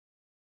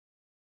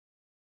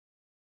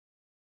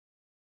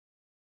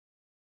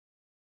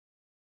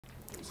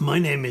My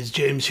name is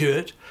James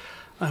Hewitt.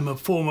 I'm a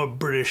former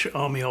British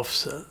Army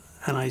officer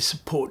and I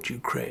support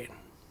Ukraine.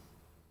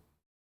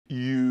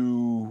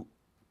 You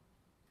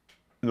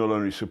not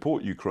only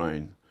support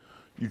Ukraine,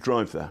 you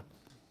drive there.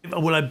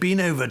 Well, I've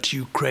been over to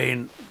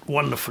Ukraine,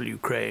 wonderful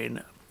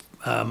Ukraine,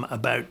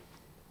 I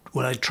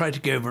try to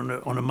go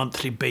over on a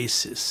monthly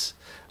basis,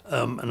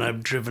 and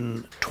I've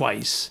driven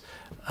twice.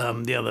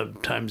 The other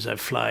times I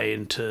fly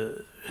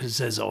into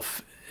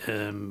Rzeszów,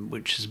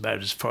 which is about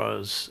as far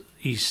as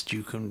east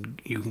you can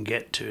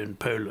get to in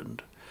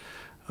Poland,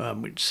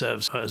 which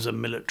serves as a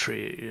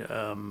military,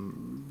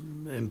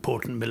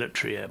 important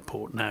military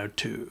airport now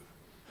too.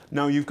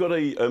 Now you've got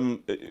a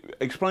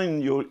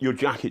explain your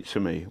jacket to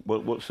me.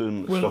 What's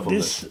the stuff on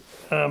this?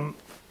 Well,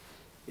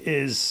 this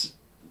is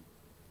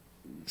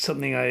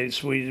something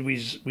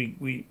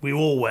we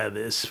all wear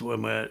this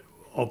when we're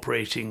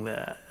operating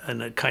there,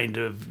 in a kind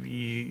of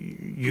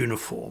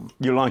uniform.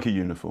 You like a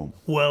uniform?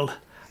 Well,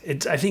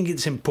 I think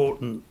it's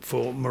important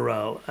for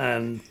morale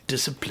and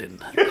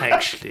discipline,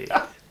 actually.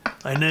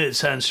 I know it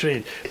sounds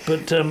strange,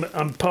 but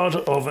I'm part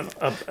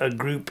of a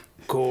group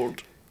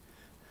called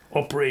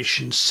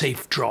Operation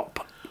Safe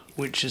Drop,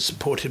 which is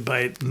supported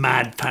by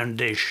MAD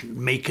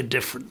Foundation, Make a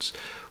Difference,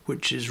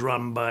 which is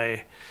run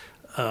by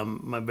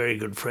my very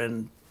good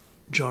friend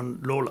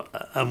John Sweeney,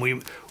 and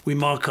we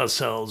mark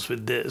ourselves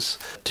with this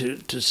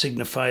to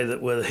signify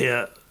that we're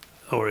here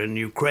or in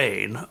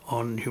Ukraine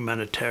on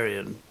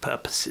humanitarian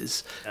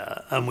purposes,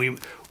 and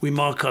we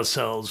mark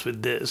ourselves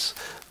with this,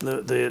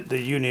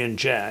 the Union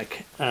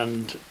Jack,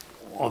 and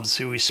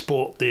obviously we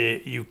sport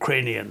the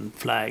Ukrainian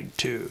flag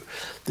too.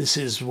 This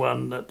is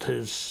one that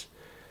has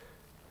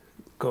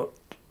got,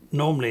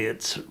 normally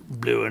it's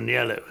blue and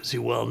yellow, as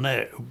you well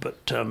know,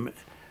 but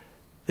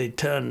they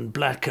turn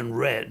black and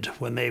red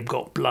when they've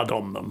got blood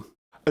on them.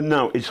 And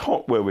now it's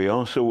hot where we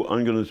are, so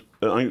I'm gonna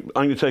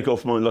take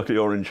off my lucky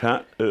orange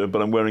hat,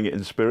 but I'm wearing it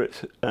in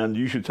spirit, and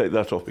you should take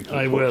that off because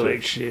I will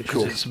actually,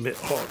 because it's a bit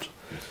hot.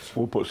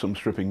 We'll put some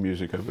stripping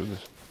music over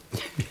this.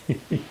 You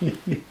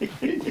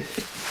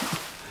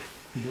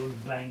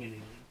don't bang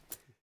anything.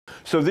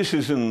 So this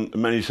is in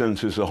many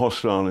senses a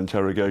hostile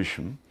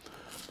interrogation,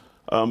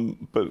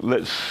 but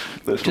let's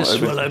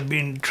just well, I've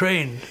been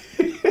trained.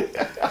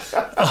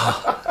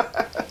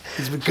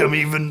 It's become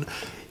even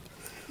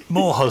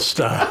more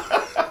hostile.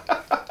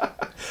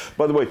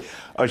 By the way,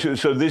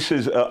 so this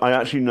is I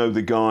actually know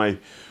the guy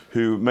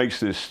who makes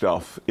this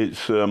stuff.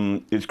 It's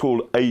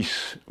called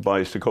Ace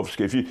by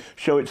Stokowski. If you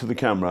show it to the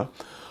camera,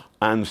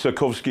 and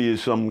Stokowski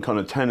is some kind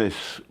of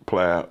tennis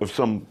player of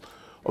some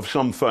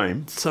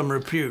fame, some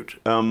repute,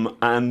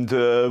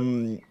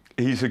 and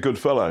he's a good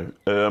fellow,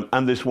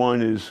 and this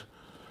wine is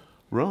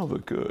rather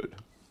good.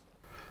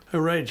 Oh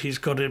right, he's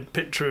got a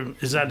picture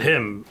of, is that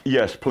him?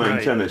 Yes,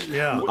 playing tennis.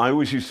 Yeah. I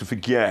always used to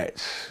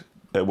forget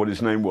what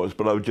his name was,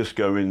 but I would just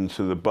go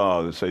into the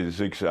bar, let's say the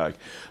Zigzag,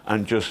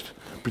 and just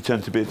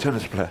pretend to be a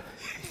tennis player.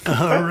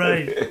 All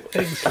right,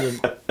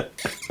 excellent.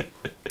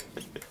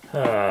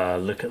 Ah,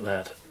 look at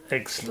that,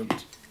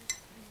 excellent.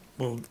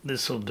 Well,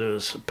 this will do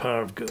us a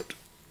power of good.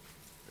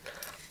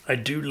 I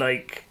do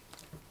like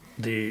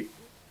the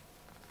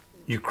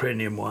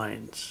Ukrainian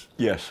wines.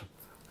 Yes.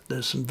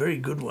 There's some very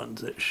good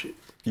ones, actually.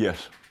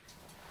 Yes.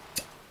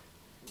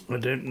 I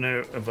don't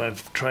know if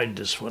I've tried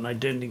this one. I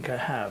don't think I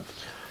have.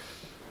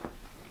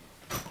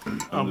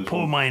 I'll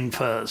pour mine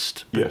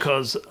first,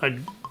 because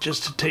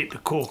just to take the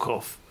cork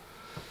off,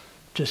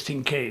 just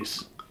in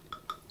case.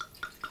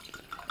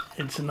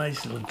 It's a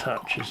nice little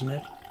touch, isn't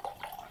it?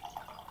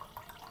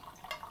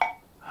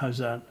 How's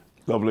that?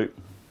 Lovely.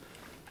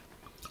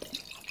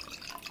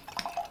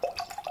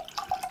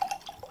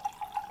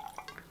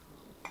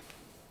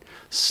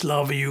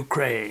 Slava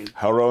Ukraine.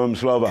 Heroem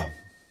Slava.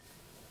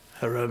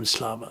 Heroem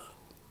Slava.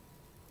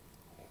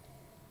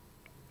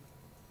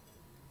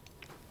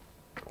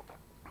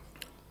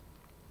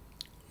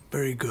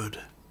 Very good.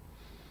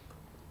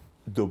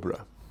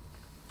 Dobra.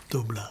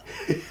 Dobra.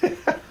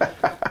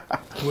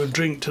 We'll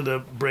drink to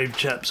the brave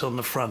chaps on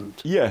the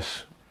front.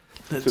 Yes.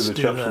 Let's to the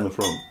chaps on the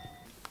front.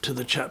 To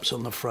the chaps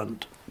on the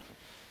front.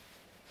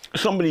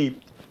 Somebody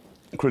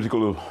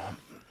critical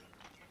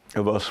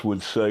of us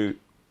would say,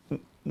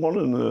 what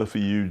on earth are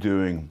you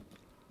doing?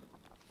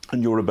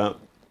 And you're about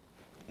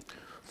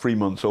 3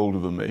 months older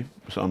than me,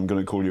 so I'm going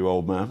to call you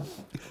old man.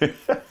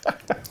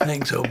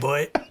 Thanks, old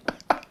boy.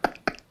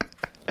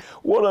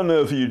 What on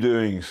earth are you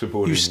doing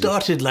supporting You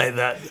started like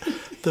that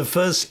the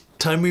first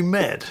time we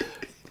met.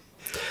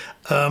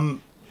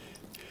 Well,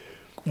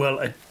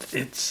 it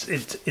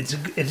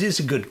is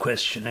a good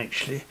question,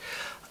 actually.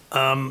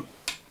 But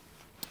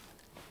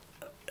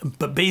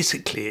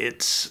basically,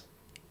 it's,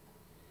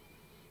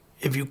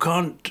 if you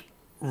can't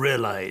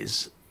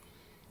realize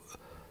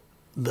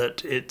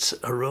that it's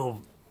a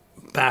real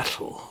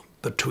battle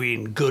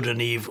between good and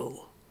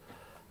evil,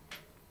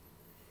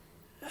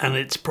 and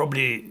it's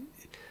probably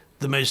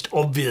the most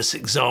obvious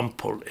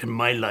example in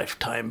my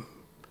lifetime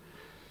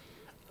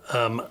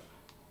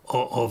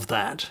of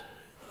that,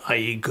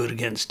 i.e. good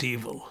against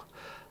evil,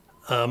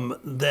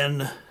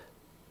 then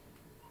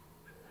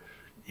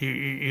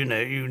you know,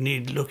 you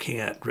need looking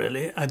at,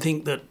 really. I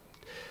think that,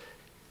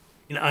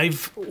 you know,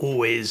 I've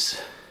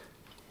always,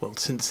 well,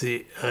 since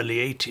the early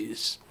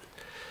 80s,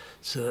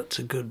 so that's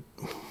a good,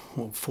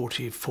 well,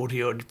 40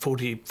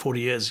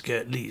 years ago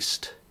at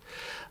least,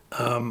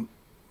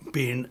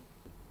 been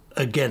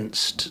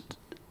against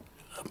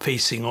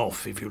facing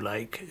off, if you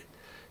like,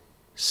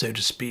 so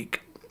to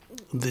speak,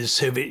 the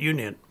Soviet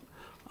Union.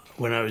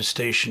 When I was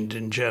stationed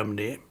in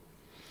Germany.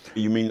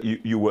 You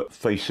mean you were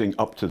facing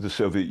up to the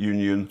Soviet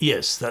Union?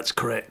 Yes, that's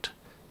correct.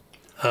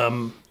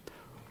 Well,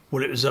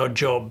 it was our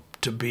job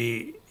to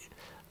be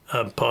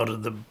part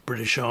of the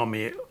British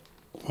Army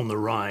on the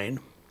Rhine,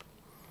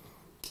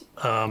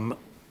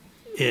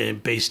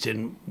 based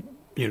in,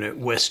 you know,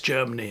 West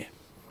Germany.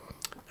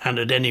 And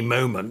at any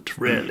moment,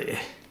 really,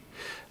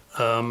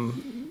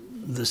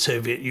 the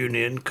Soviet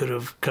Union could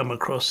have come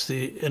across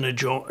the inner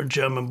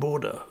German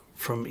border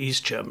from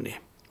East Germany.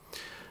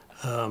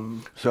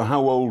 So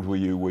how old were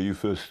you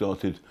first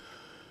started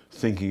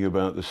thinking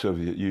about the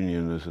Soviet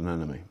Union as an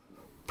enemy?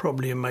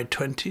 Probably in my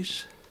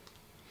 20s.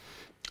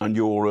 And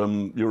you're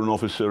an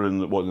officer in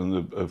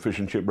the fish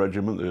and chip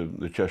regiment,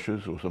 the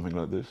Cheshires, or something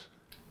like this?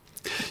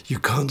 You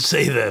can't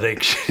say that,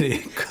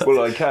 actually.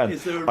 Well, I can.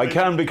 I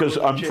can because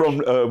I'm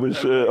from. I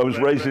was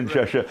raised in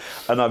Cheshire,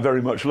 and I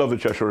very much love the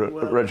Cheshire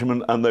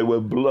Regiment, and they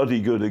were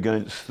bloody good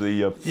against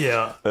the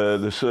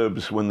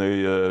Serbs when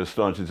they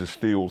started to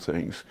steal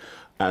things.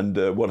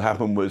 And what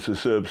happened was the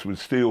Serbs would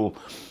steal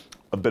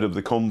a bit of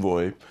the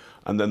convoy,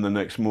 and then the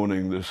next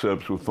morning the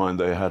Serbs would find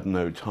they had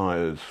no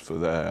tyres for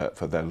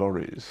their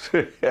lorries.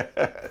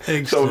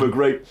 So I'm a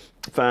great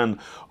fan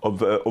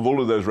of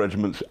all of those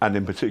regiments, and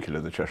in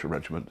particular the Cheshire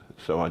Regiment.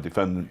 So I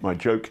defend my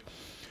joke.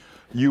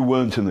 You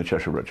weren't in the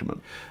Cheshire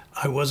Regiment.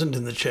 I wasn't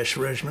in the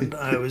Cheshire Regiment.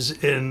 I was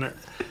in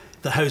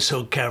the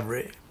Household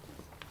Cavalry,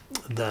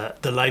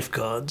 the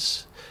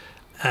Lifeguards.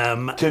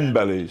 Tin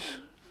Bellies.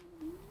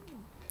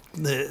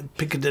 The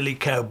Piccadilly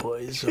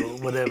Cowboys or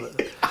whatever.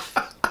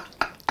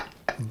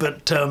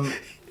 But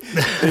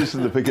Here's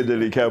the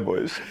Piccadilly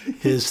Cowboys.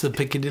 Here's the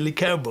Piccadilly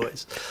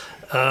Cowboys.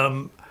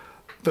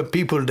 But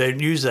people don't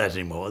use that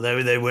anymore.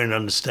 They won't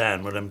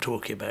understand what I'm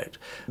talking about.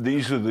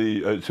 These are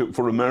the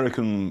for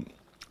American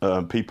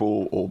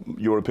people or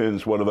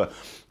Europeans, whatever.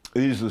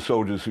 These are the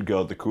soldiers who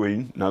guard the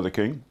Queen, now the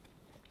King.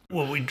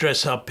 Well, we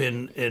dress up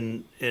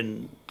in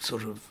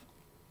sort of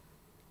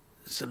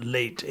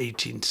late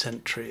 18th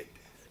century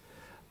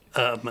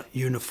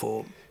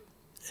uniform,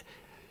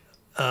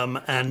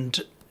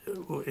 and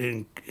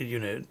in, you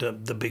know,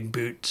 the big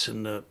boots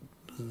and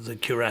the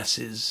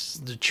cuirasses,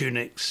 the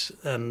tunics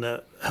and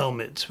the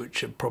helmets,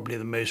 which are probably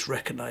the most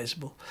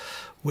recognisable,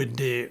 with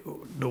the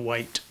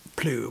white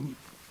plume,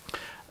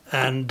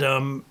 and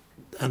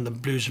the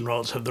Blues and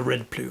Royals have the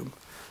red plume,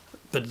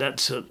 but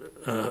that's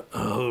a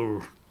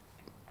whole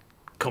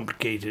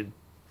complicated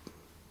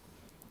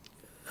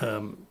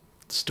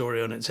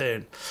story on its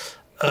own.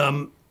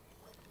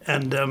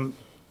 And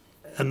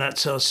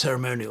that's our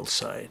ceremonial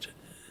side.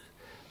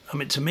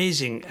 It's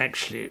amazing,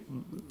 actually.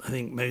 I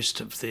think most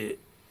of the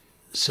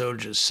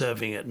soldiers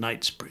serving at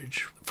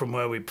Knightsbridge, from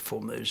where we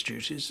perform those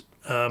duties,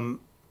 are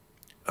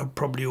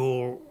probably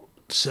all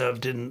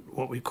served in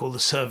what we call the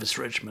service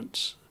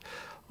regiments,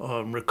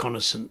 on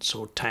reconnaissance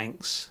or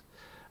tanks.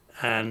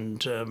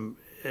 And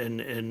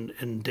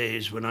in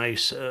days when I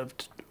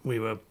served, we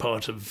were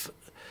part of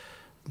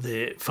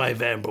the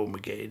 5 Airborne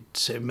Brigade,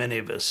 so many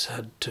of us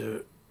had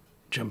to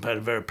jump out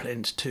of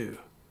aeroplanes too.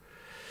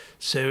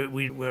 So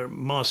we were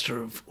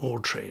master of all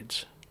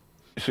trades.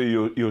 So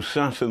you're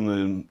sat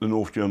in the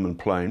North German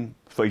plain,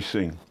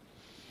 facing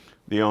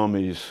the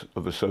armies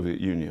of the Soviet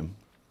Union.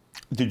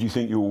 Did you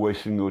think you were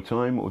wasting your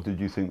time, or did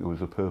you think there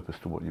was a purpose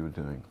to what you were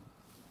doing?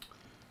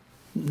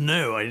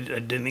 No, I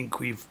didn't think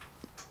we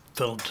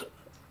felt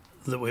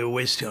that we were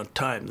wasting our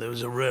time. There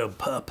was a real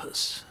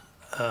purpose.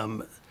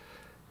 There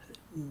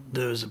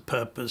was a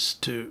purpose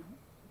to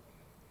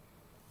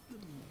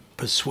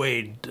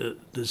persuade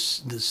the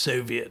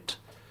Soviet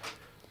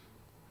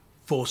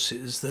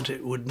forces that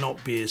it would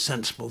not be a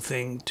sensible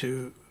thing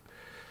to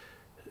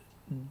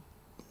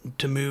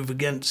move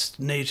against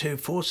NATO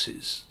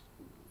forces.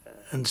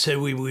 And so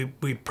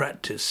we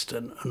practiced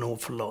an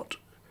awful lot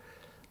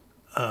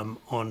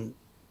on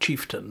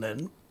chieftain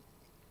then,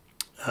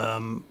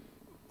 on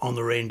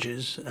the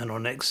ranges and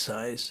on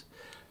exercise,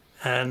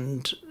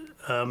 and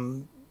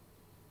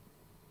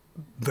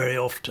very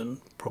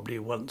often, probably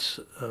once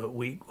a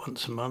week,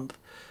 once a month,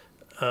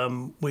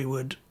 we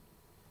would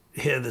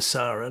hear the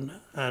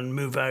siren and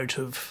move out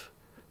of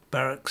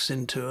barracks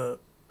into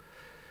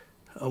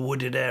a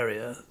wooded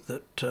area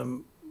that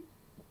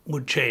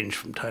would change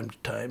from time to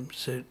time,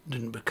 so it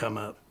didn't become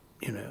a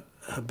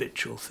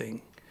habitual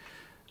thing.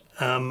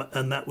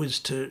 And that was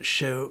to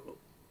show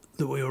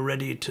that we were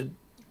ready to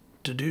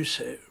do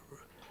so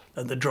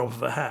at the drop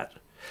of a hat.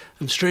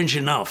 And strange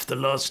enough,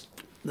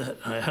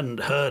 I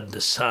hadn't heard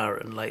the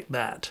siren like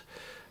that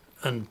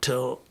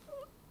until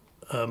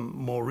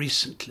more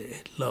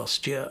recently,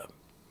 last year,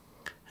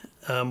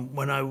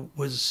 when I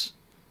was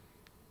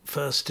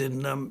first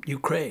in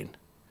Ukraine.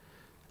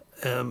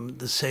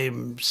 the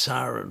same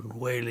siren,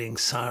 wailing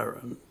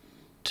siren,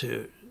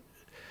 to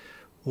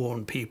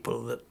warn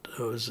people that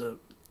there was a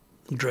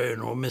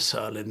drone or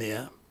missile in the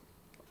air.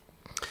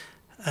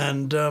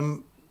 And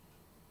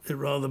it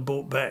rather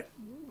brought back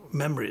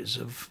memories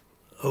of,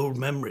 old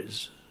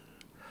memories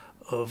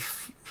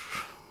of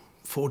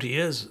 40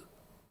 years.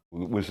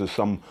 Was there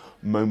some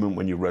moment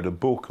when you read a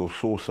book or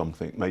saw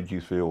something that made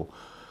you feel,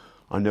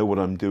 I know what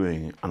I'm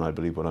doing and I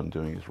believe what I'm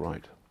doing is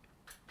right?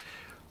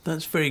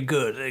 That's very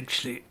good,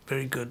 actually,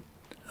 very good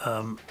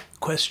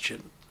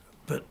question.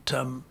 But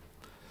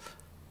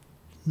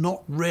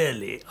not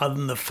really, other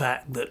than the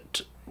fact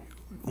that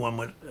one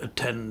would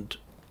attend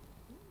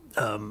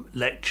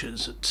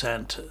lectures at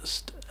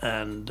Sandhurst,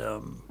 and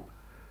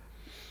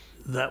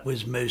that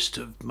was most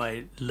of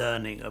my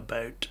learning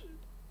about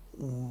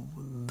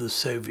the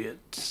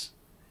Soviets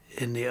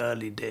in the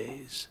early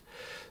days.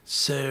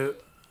 So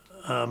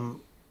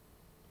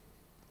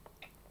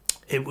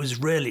it was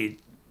really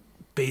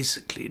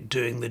basically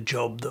doing the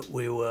job that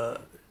we were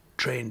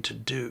trained to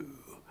do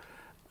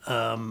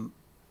at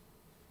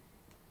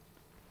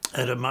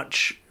a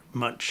much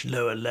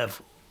lower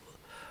level,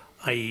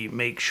 i.e.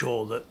 make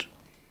sure that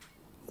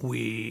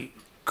we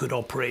could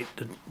operate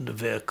the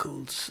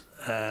vehicles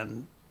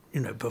and, you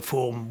know,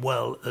 perform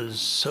well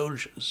as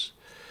soldiers.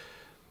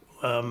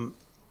 And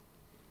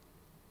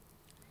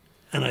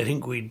I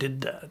think we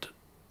did that.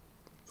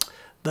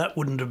 That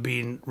wouldn't have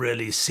been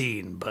really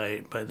seen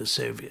by the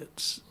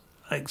Soviets.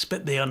 I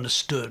expect they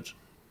understood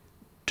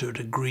to a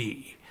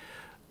degree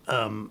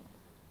the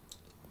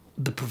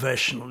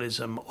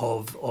professionalism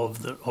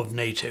of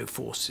NATO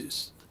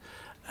forces,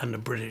 and the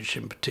British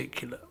in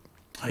particular,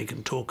 I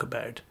can talk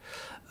about.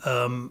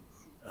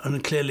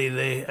 And clearly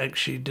they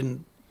actually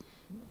didn't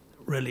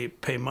really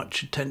pay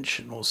much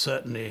attention, or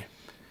certainly,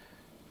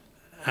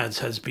 as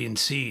has been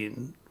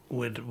seen,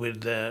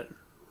 with their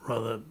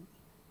rather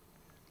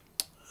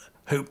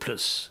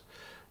hopeless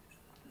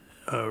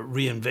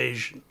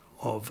reinvasion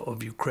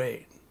of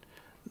Ukraine.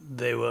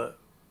 They were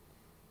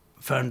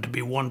found to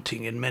be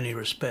wanting in many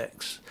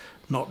respects,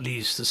 not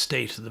least the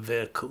state of the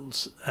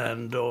vehicles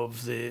and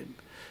of the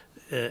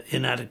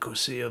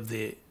inadequacy of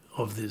the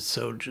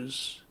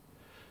soldiers,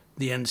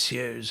 the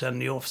NCOs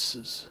and the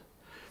officers.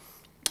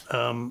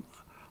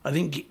 I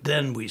think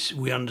then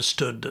we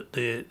understood that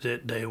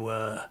they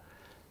were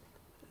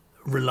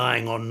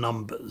relying on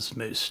numbers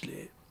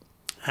mostly,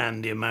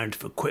 and the amount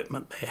of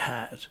equipment they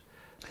had.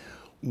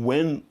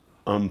 When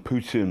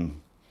Putin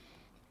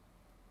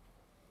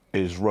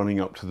is running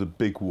up to the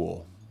big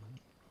war,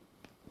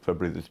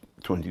 February the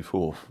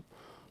 24th,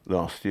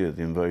 last year,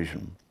 the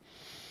invasion,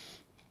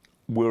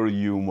 where are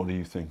you and what are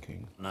you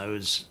thinking? I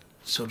was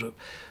sort of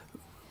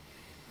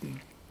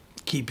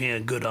keeping a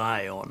good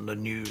eye on the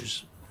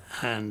news,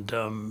 and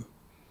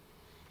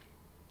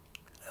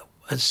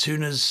as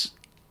soon as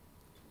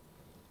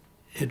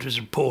it was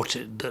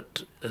reported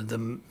that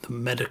the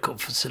medical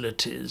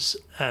facilities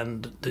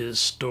and the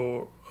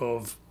store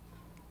of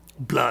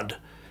blood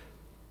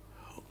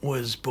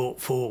was brought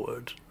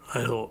forward,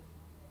 I thought,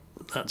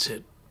 that's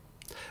it.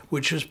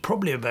 Which was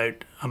probably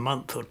about a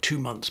month or 2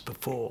 months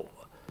before.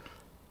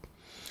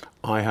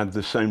 I had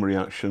the same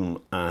reaction,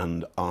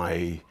 and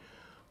I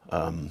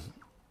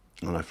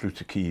flew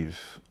to Kyiv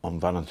on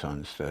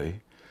Valentine's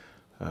Day,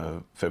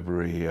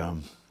 February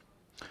the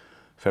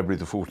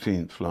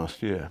 14th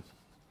last year.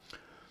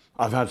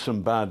 I've had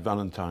some bad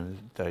Valentine's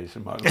days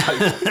in my life.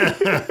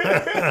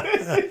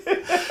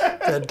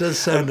 That does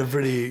sound a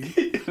pretty...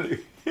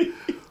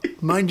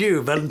 Mind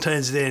you,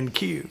 Valentine's Day in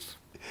Kyiv.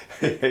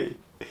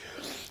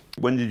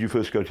 When did you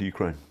first go to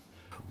Ukraine?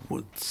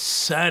 Well,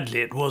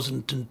 sadly, it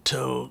wasn't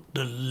until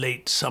the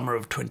late summer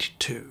of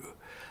 22.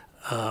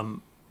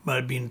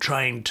 I'd been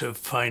trying to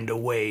find a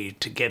way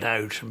to get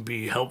out and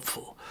be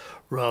helpful,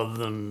 rather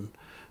than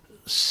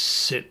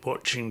sit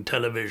watching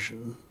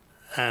television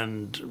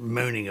and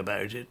moaning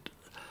about it.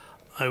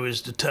 I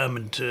was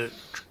determined to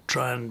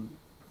try and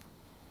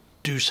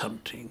do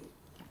something,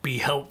 be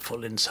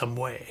helpful in some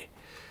way.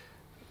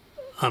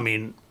 I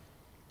mean,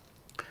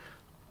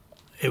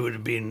 it would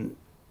have been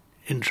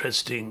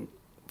interesting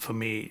for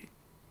me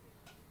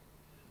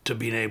to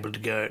be able to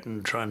go out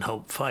and try and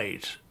help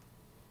fight.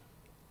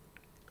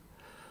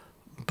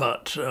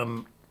 But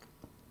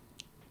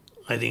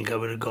I think I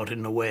would have got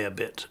in the way a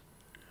bit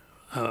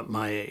at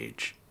my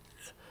age.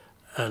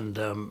 And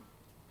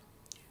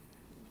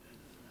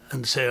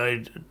so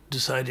I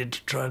decided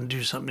to try and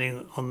do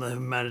something on the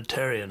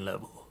humanitarian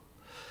level.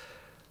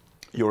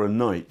 You're a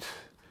knight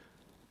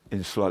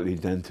in slightly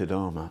dented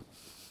armour.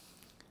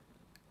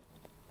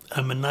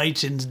 I'm a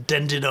knight in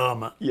dented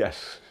armour.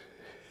 Yes.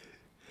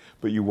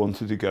 But you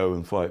wanted to go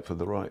and fight for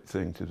the right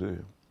thing to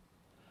do.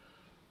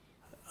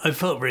 I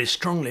felt very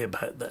strongly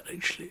about that,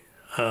 actually.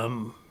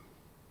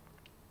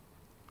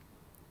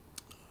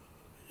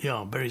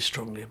 Yeah, very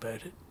strongly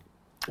about it.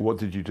 What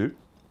did you do?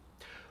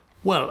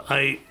 Well,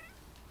 I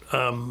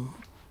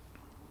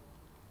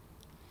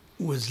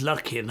was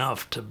lucky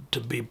enough to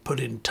be put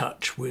in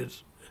touch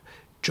with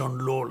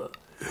John Lawler,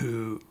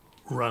 who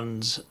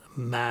runs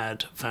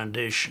MAD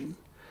Foundation,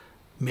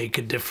 Make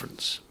a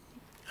Difference.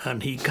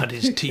 And he cut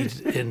his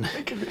teeth in...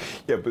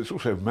 Yeah, but it's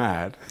also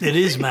mad. It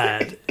is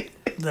mad.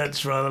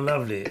 That's rather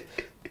lovely.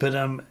 But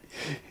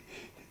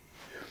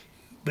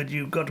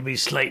you've got to be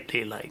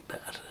slightly like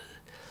that.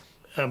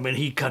 When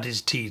he cut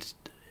his teeth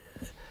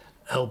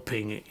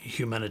helping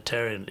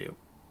humanitarianly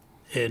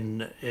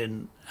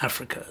in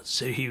Africa,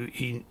 so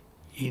he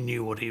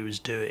knew what he was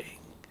doing,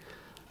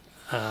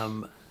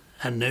 and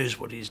knows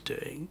what he's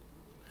doing,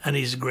 and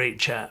he's a great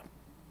chap.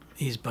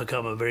 He's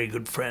become a very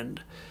good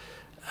friend,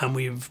 and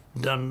we've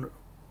done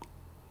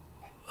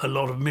a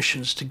lot of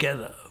missions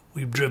together.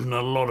 We've driven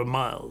a lot of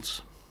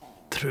miles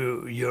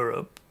through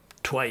Europe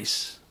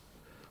twice,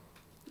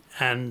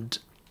 and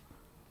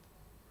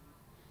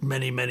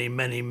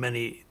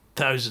many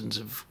thousands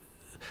of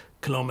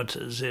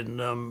kilometers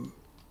in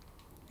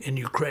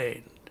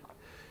Ukraine,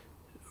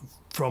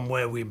 from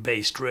where we're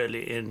based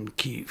really in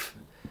Kiev,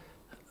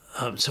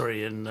 in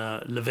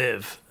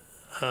Lviv,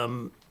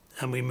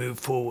 and we moved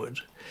forward.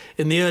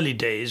 In the early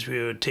days,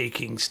 we were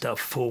taking stuff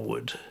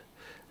forward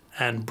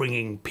and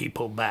bringing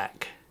people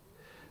back,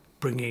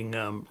 bringing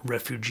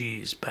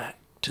refugees back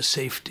to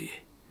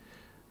safety,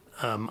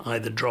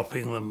 either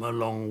dropping them a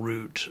long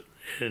route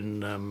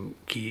in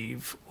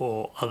Kiev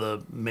or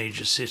other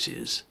major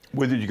cities.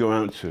 Where did you go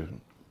out to?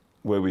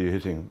 Where were you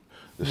hitting?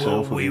 The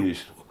south or the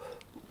east?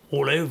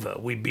 All over.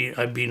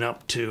 I've been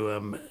up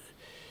to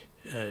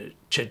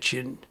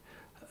Chechen,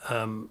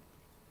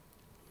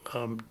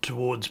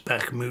 towards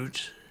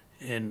Bakhmut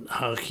in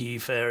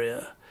Kharkiv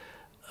area,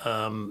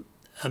 and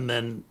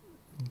then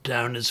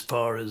down as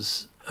far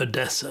as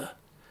Odessa,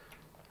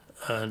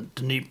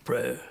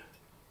 Dnipro,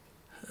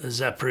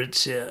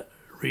 Zaporizhia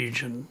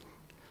region.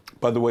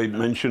 By the way,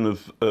 mention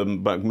of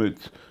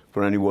Bakhmut,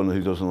 for anyone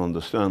who doesn't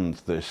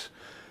understand this,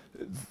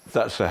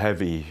 that's a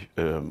heavy,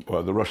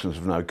 well, the Russians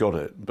have now got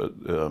it, but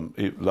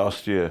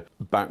last year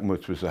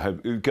Bakhmut was a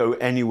heavy, go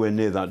anywhere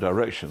near that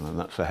direction and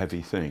that's a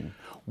heavy thing.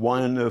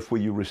 Why on earth were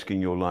you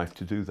risking your life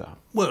to do that?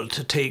 Well,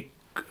 to take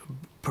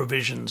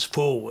provisions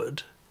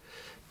forward,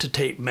 to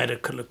take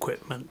medical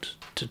equipment,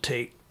 to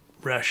take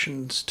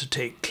rations, to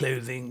take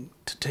clothing,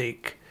 to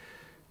take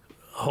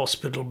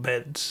hospital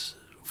beds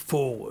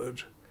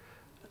forward,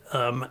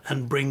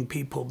 and bring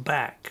people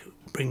back,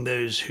 bring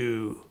those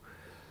who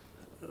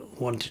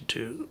wanted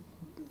to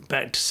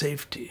back to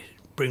safety,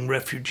 bring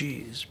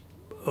refugees,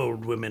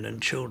 old women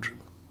and children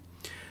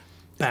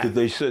back.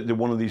 Did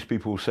one of these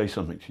people say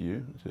something to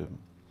you?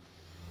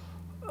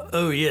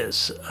 Oh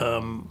yes,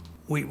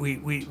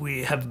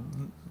 we have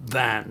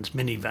vans,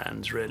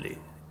 minivans really,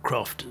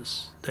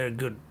 crafters. They're a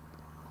good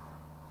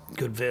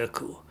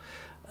vehicle,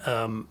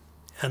 and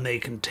they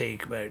can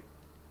take about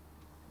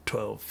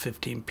 12,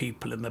 15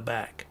 people in the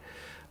back,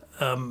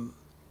 and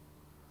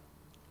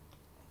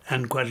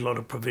quite a lot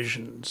of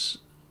provisions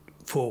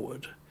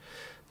forward.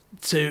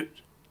 So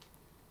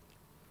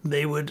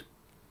they would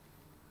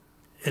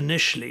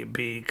initially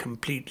be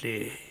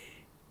completely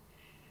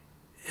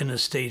in a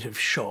state of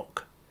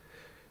shock,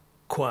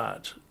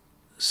 quiet,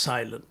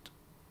 silent,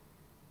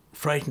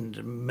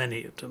 frightened,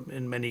 many of them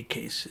in many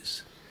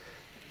cases,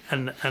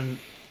 and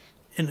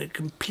in a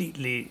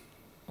completely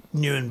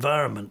new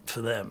environment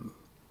for them.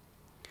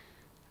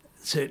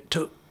 So it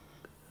took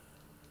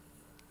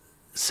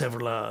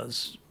several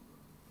hours,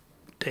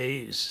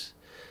 days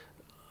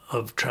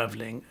of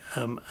travelling,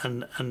 and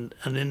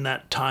in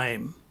that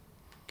time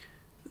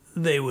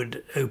they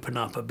would open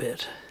up a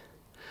bit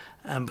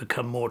and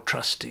become more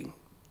trusting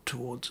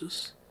towards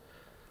us,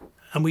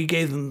 and we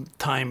gave them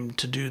time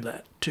to do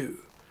that too.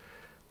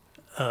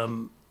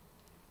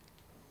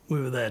 We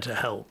were there to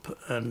help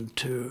and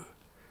to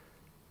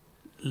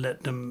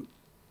let them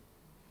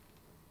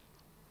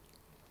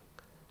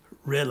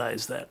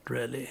realize that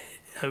really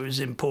it was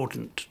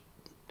important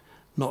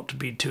not to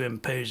be too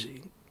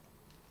imposing,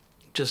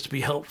 just to be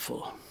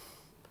helpful.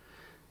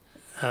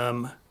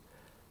 And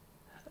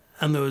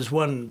there was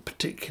one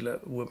particular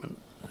woman,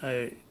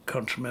 I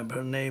can't remember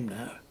her name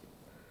now,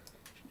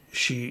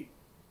 she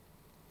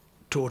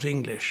taught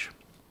English,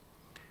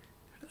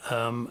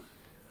 and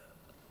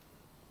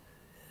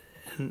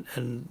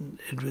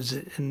it was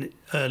in the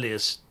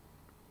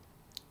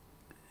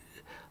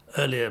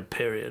earlier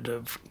period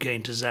of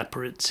going to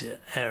Zaporizhia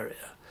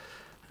area,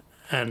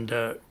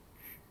 and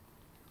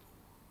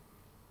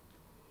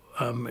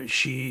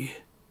she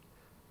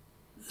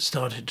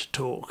started to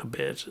talk a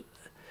bit.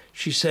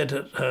 She said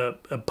that her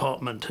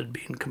apartment had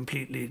been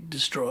completely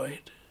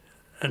destroyed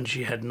and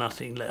she had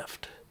nothing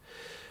left.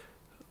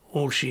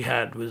 All she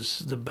had was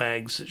the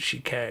bags that she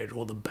carried,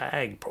 or the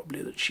bag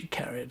probably that she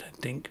carried, I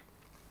think.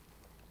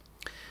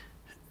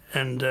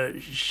 And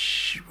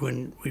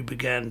when we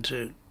began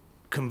to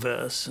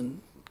converse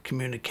and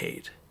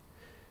communicate,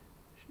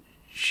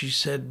 she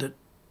said that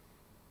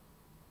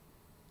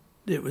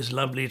it was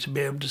lovely to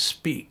be able to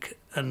speak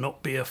and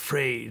not be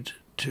afraid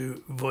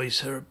to voice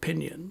her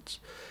opinions.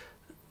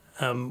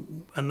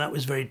 And that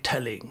was very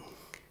telling.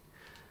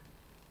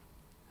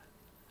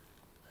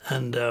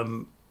 And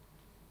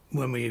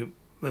when we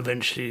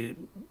eventually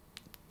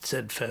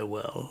said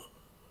farewell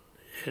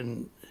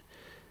in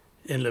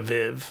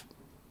Lviv,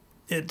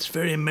 it's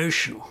very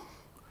emotional.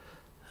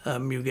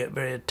 You get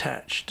very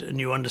attached and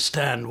you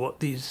understand what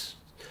these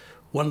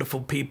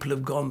wonderful people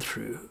have gone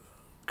through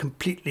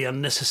completely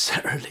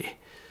unnecessarily.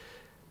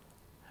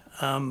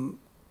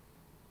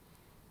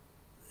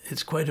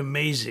 It's quite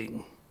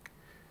amazing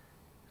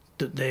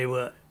that they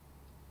were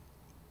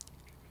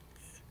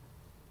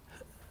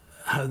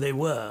how they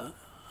were,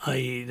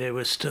 i.e. they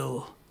were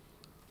still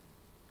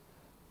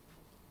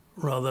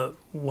rather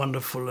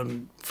wonderful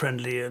and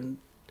friendly and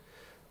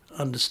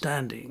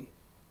understanding.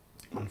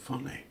 And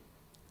funny.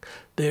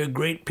 They're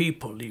great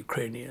people, the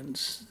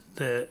Ukrainians.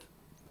 Their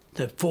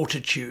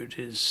fortitude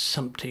is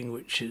something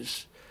which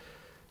is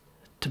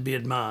to be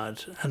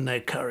admired, and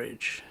their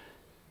courage.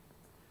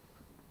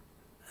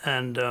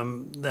 And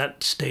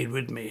that stayed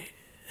with me.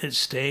 It's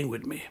staying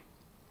with me.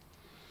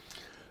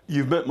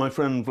 You've met my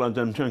friend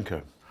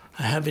Vladimchenko.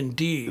 I have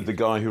indeed. The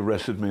guy who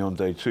arrested me on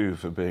day 2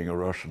 for being a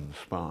Russian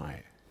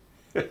spy.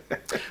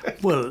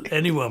 Well,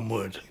 anyone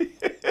would.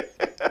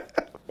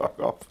 Fuck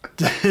off.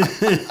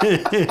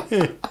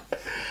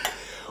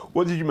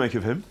 What did you make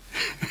of him?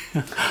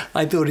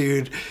 I thought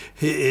I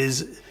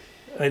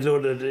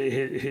thought that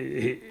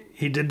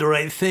he did the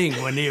right thing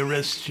when he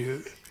arrested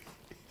you.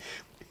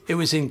 It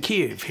was in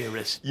Kiev he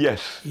arrested you.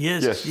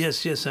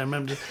 Yes. Yes, I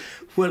remember.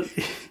 Well,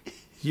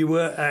 you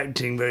were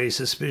acting very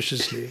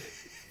suspiciously.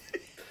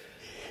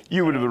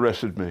 You would have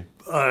arrested me.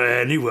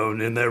 Anyone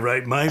in their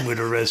right mind would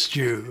arrest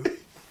you.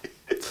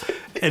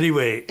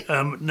 Anyway,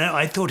 no,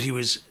 I thought he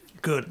was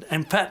good.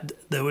 In fact,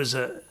 there was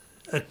a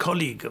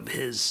colleague of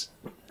his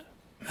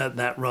at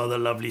that rather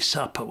lovely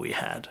supper we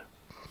had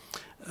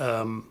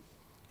in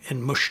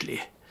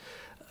Mushli,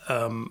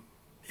 in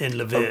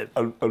Lviv.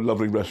 A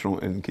lovely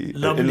restaurant in Kiev.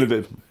 In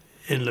Lviv.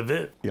 In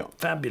Lviv. Yeah.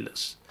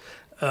 Fabulous.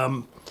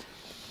 Well,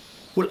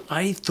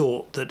 I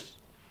thought that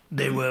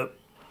they were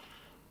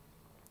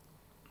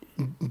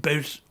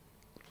both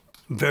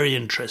very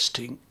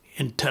interesting,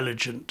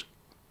 intelligent,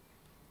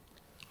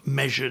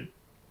 measured,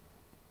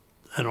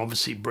 and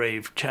obviously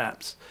brave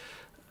chaps.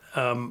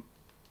 And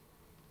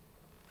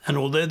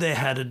although they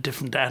had a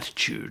different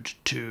attitude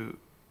to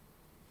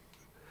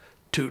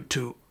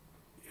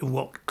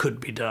what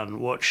could be done,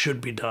 what should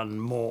be done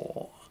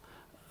more,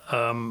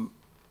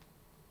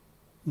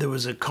 there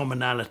was a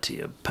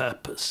commonality of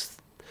purpose,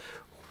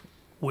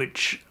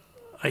 which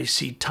I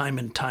see time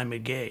and time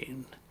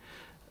again,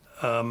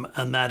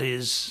 and that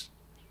is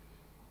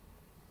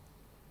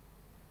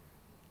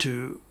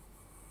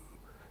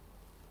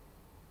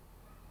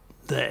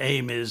their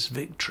aim is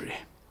victory.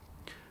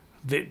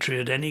 Victory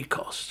at any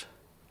cost.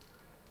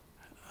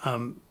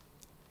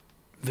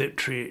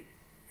 Victory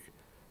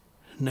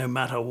no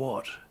matter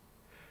what.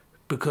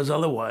 Because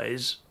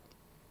otherwise,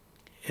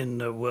 in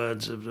the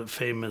words of the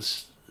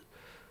famous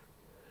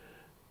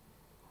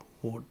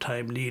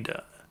wartime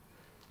leader,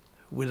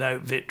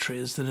 without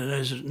victory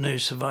there's no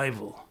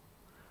survival.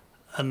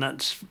 And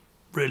that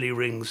really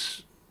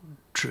rings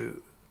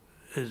true.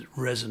 It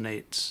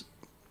resonates.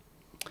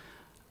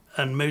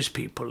 And most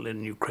people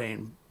in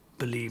Ukraine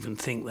believe and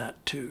think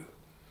that too.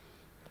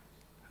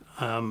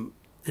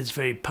 It's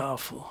very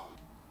powerful.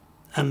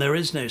 And there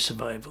is no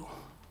survival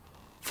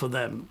for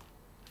them.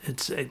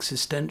 It's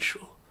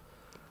existential.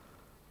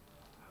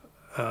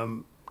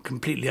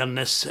 Completely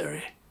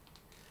unnecessary.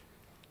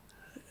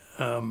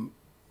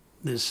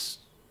 This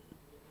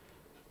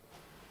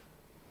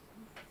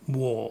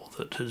war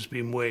that has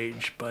been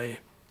waged by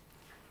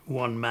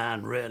one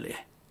man, really,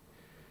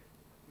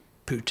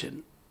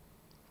 Putin.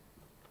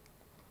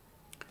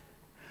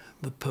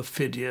 The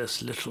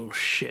perfidious little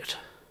shit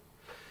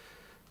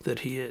that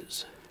he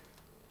is.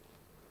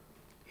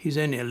 He's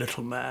only a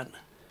little man.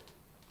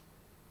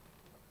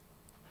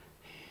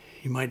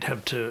 You might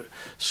have to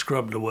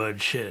scrub the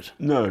word shit.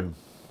 No,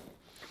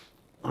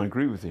 I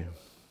agree with you.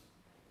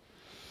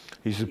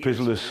 He's a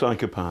pitiless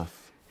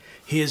psychopath.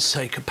 He is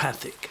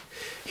psychopathic.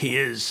 He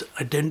is.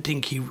 I don't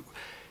think he.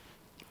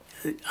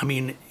 I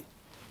mean,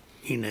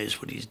 he knows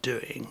what he's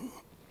doing,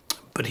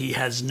 but he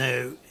has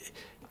no.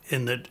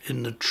 In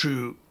the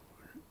true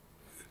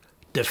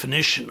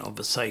definition of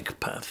a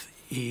psychopath,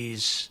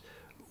 he's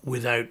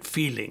without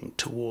feeling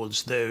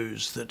towards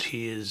those that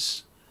he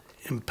is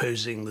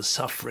imposing the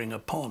suffering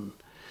upon,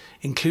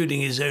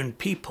 including his own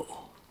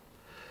people.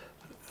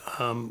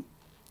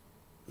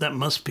 That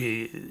must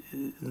be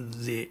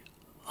the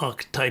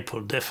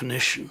archetypal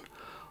definition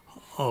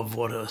of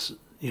what a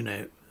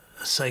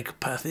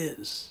psychopath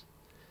is.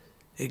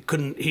 It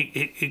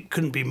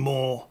couldn't be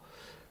more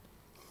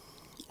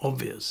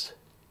obvious.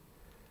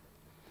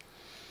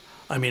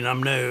 I mean,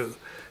 I'm no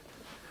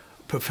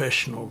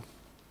professional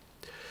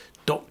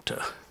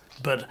doctor,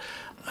 but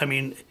I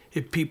mean,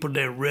 if people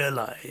don't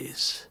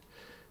realize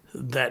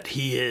that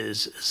he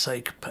is a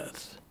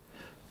psychopath,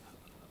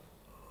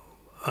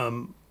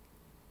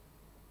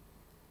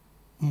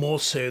 more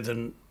so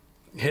than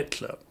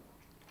Hitler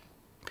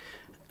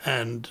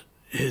and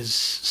his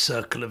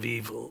circle of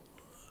evil,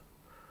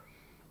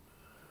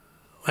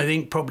 I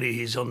think probably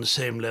he's on the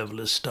same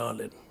level as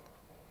Stalin.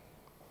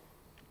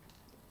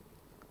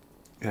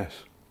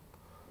 Yes.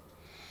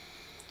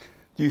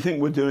 Do you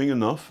think we're doing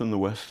enough in the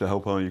West to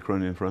help our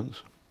Ukrainian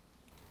friends?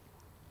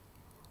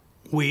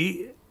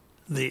 We,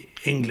 the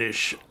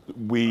English,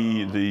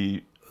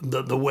 The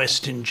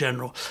West in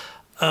general,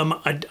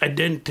 I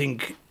don't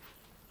think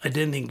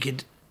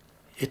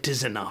it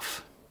is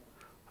enough,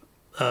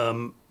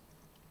 and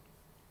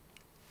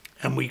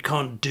we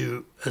can't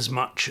do as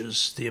much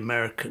as the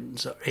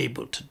Americans are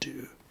able to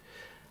do,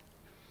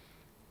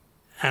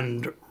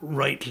 and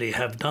rightly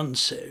have done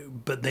so.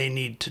 But they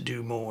need to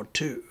do more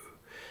too.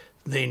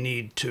 They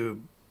need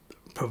to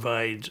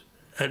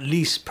at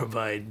least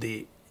provide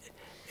the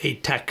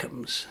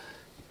ATACMS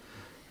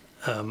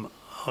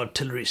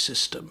artillery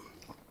system,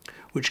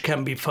 which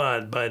can be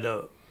fired by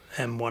the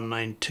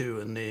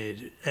M192 and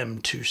the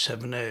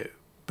M270,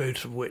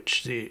 both of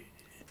which the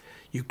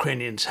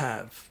Ukrainians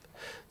have.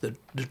 The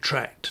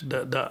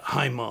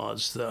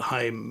HIMARS, the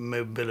High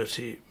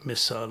Mobility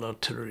Missile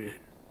Artillery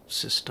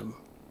System,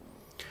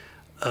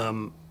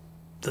 that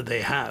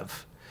they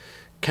have,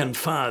 can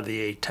fire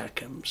the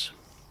ATACMS.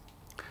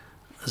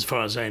 As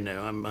far as I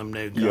know, I'm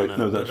no gunner. Yeah,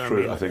 no, that's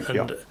true. I think,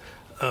 yeah.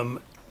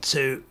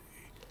 So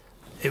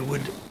it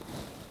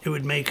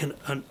would make an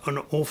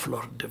awful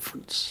lot of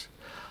difference.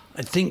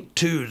 I think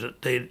too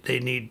that they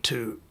need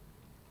to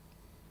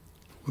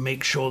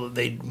make sure that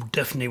they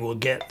definitely will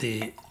get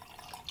the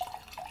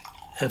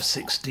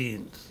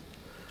F-16s,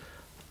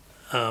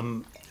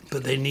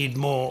 but they need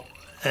more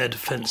air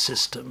defense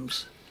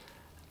systems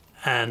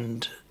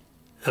and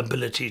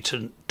ability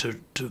to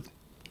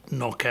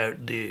knock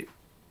out the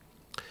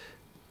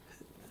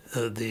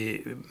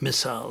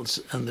missiles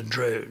and the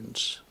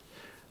drones.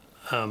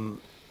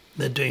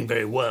 They're doing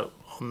very well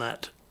on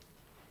that,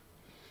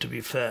 to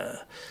be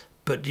fair.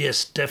 But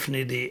yes,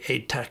 definitely the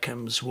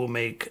ATACMS will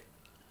make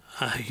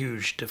a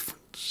huge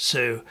difference.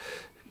 So,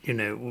 you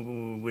know,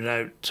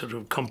 without sort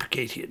of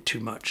complicating it too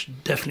much,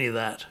 definitely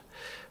that.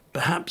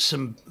 Perhaps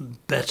some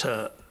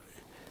better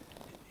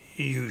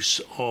use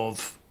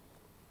of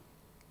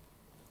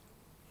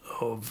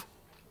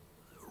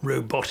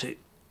robotic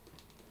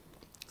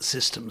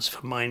systems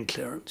for mine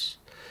clearance.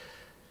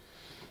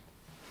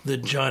 The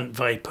giant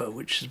Viper,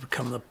 which has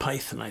become the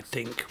Python, I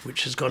think,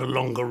 which has got a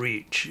longer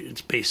reach.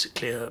 It's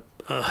basically a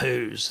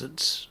hose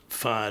that's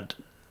fired,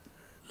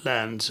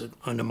 lands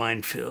on a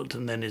minefield,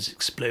 and then is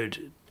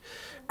exploded,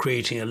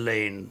 creating a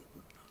lane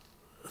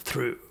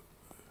through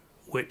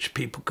which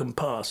people can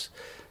pass.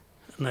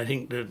 And I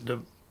think that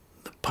the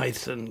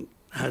Python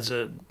has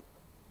a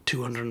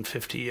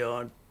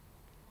 250-yard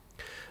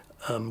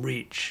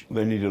reach.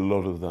 They need a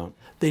lot of that.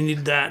 They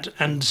need that,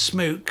 and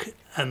smoke,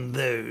 and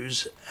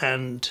those,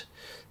 and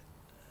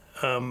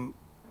the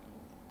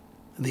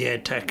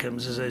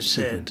ATACMS, as I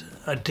said,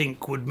 I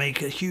think would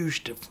make a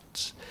huge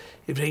difference.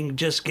 If they can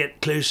just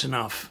get close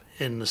enough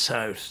in the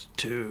south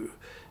to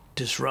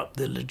disrupt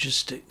the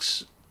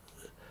logistics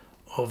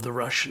of the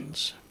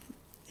Russians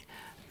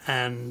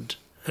and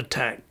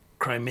attack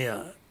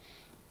Crimea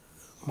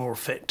more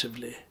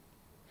effectively,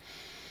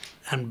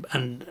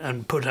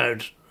 and put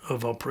out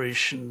of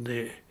operation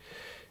the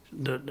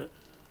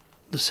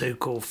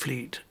so-called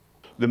fleet.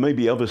 There may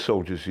be other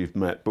soldiers you've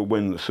met, but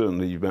when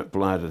certainly you met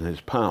Vlad and his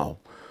pal,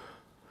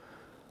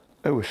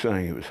 they were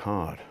saying it was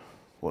hard,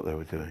 what they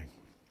were doing.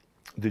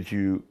 Did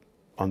you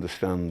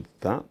understand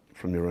that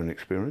from your own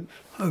experience?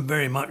 Oh,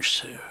 very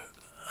much so.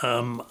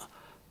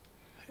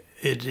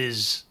 It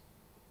is.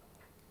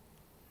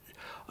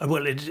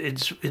 Well,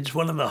 it's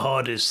one of the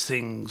hardest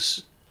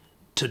things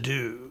to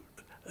do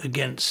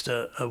against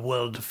a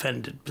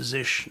well-defended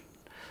position.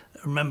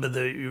 Remember,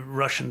 the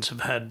Russians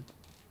have had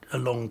a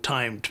long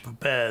time to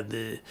prepare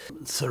the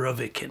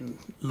Surovikin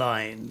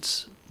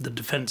lines, the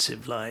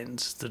defensive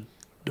lines, the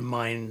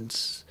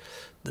mines,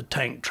 the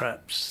tank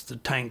traps, the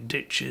tank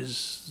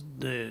ditches,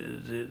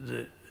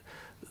 the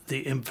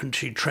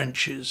infantry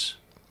trenches,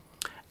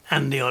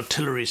 and the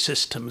artillery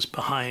systems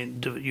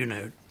behind,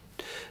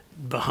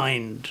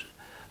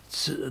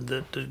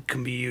 that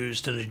can be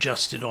used and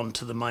adjusted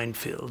onto the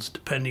minefields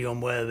depending on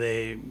where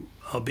they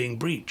are being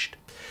breached.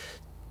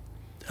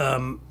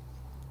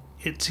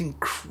 It's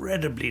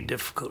incredibly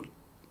difficult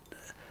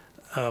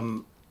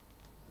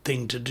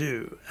thing to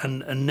do,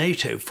 and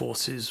NATO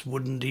forces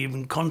wouldn't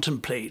even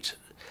contemplate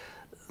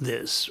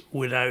this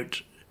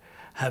without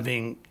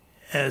having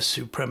air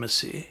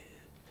supremacy,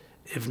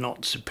 if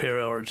not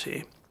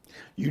superiority.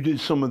 You did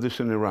some of this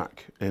in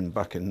Iraq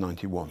back in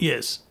 '91.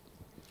 Yes,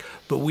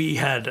 but we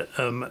had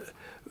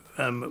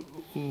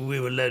we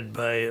were led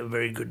by a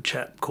very good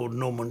chap called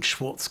Norman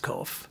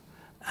Schwarzkopf,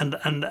 and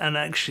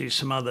actually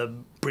some other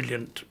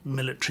brilliant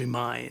military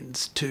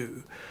minds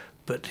too,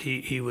 but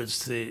he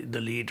was the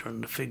leader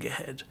and the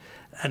figurehead,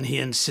 and he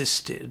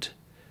insisted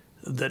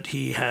that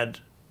he had,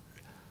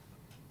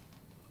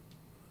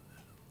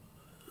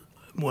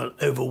 well,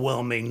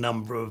 overwhelming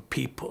number of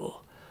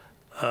people.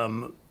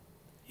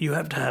 You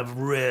have to have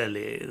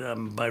really,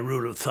 by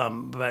rule of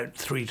thumb, about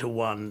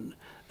 3-to-1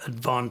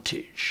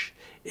 advantage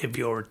if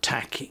you're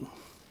attacking,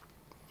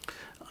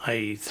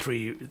 i.e.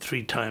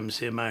 three times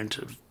the amount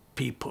of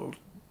people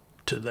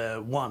to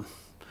their one.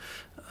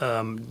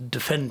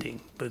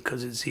 defending,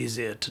 because it's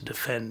easier to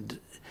defend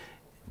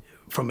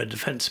from a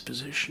defence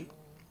position.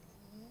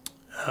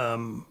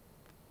 I'm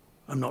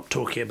not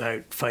talking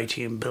about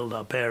fighting in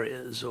build-up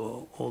areas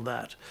or all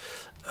that.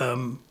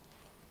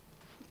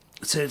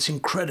 So it's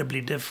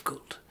incredibly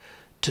difficult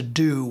to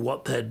do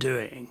what they're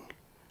doing,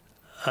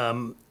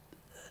 and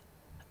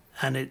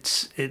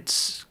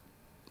it's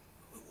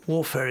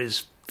warfare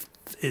is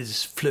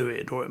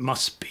fluid, or it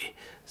must be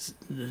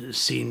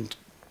seen.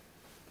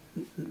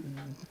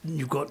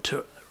 You've got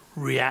to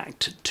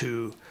react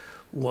to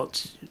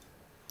what's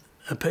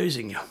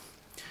opposing you,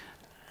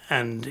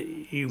 and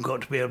you've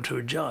got to be able to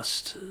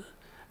adjust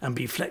and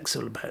be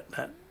flexible about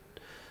that.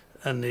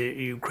 And the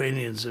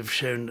Ukrainians have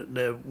shown that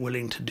they're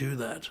willing to do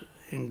that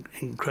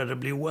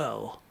incredibly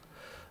well,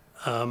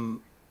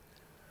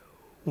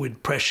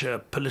 with pressure,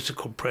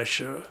 political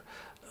pressure,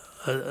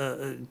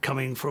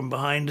 coming from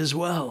behind as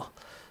well.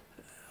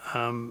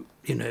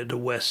 You know, the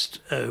West,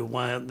 oh,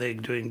 why aren't they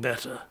doing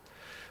better?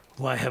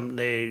 Why haven't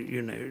they,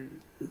 you know,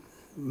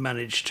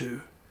 managed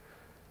to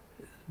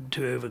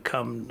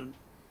overcome?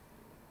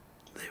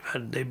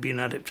 They've been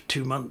at it for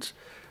 2 months.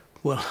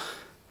 Well,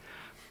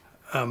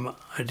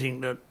 I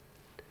think that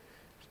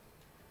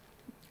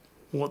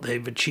what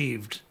they've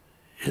achieved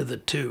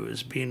hitherto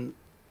has been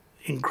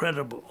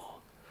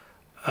incredible,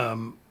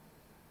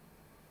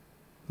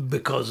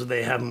 because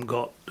they haven't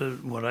got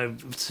what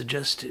I've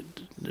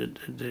suggested,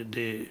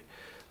 the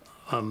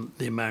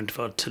amount of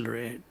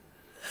artillery,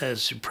 air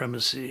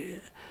supremacy,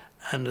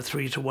 and a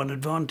 3-to-1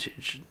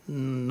 advantage.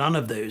 None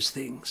of those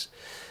things.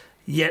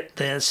 Yet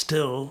they're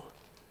still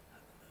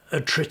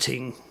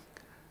attriting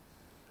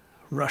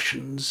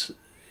Russians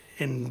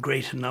in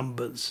greater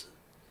numbers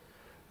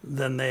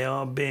than they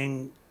are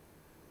being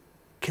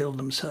killed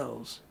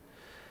themselves.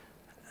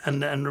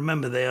 And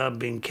remember, they are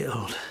being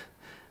killed.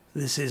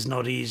 This is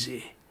not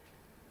easy.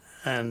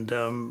 And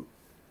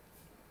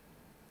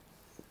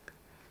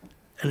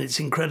it's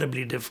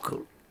incredibly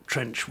difficult,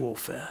 trench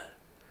warfare.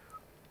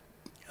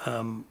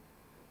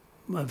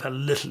 I've had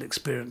little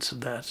experience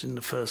of that in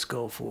the first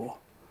Gulf War.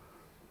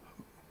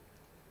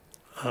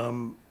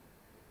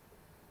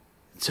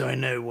 So I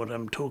know what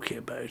I'm talking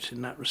about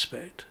in that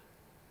respect.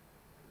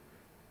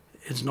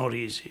 It's not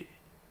easy.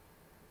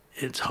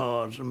 It's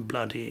hard and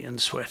bloody and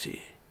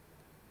sweaty.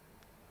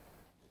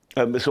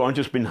 So I've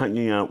just been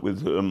hanging out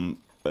with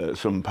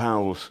some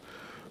pals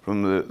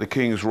from the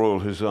King's Royal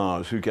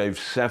Hussars, who gave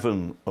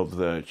 7 of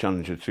their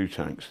Challenger 2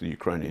 tanks to the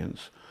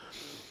Ukrainians.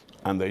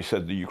 And they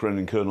said the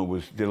Ukrainian colonel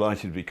was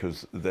delighted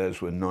because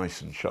theirs were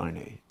nice and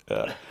shiny,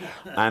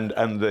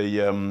 and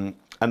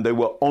they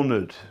were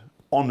honoured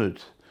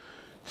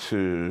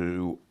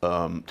to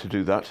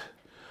do that.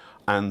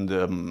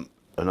 And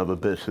another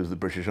bit of the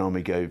British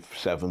Army gave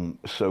 7,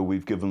 so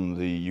we've given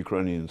the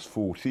Ukrainians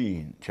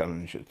 14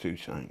 Challenger 2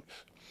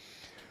 tanks.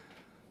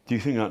 Do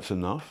you think that's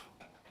enough?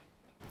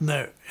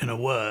 No, in a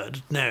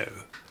word, no.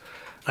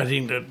 I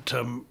think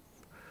that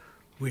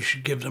we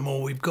should give them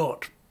all we've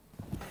got.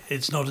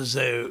 It's not as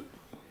though...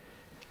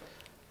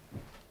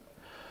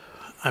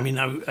 I mean,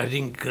 I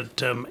think that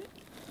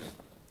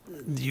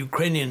the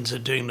Ukrainians are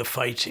doing the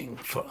fighting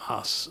for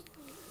us.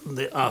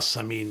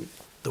 I mean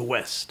the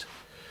West.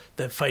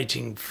 They're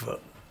fighting for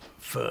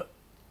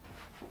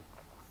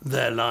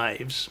their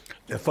lives.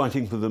 They're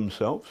fighting for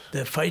themselves?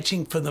 They're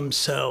fighting for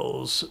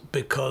themselves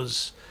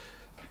because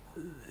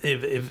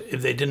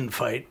if they didn't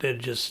fight, they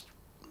just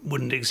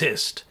wouldn't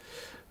exist.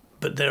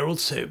 But they're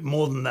also,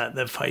 more than that,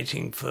 they're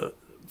fighting for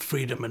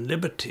freedom and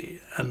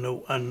liberty and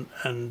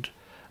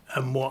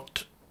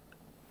what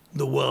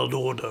the world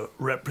order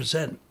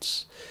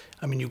represents.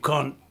 I mean, you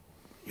can't,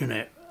 you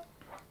know,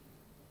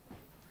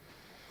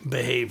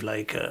 behave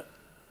like a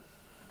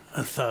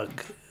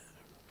thug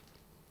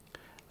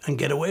and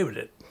get away with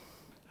it.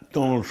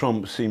 Donald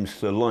Trump seems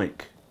to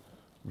like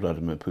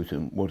Vladimir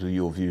Putin. What are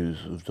your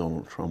views of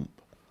Donald Trump?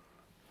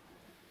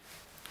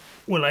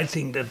 Well, I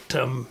think that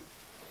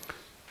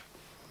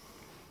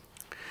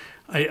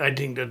I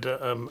think that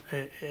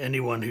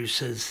anyone who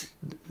says,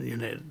 you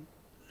know,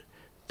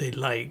 they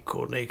like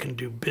or they can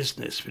do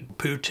business with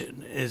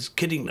Putin is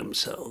kidding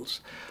themselves.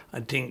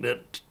 I think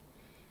that,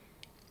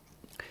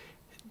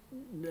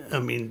 I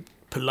mean,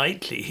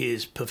 politely, he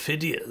is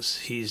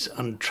perfidious, he's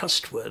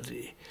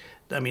untrustworthy.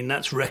 I mean,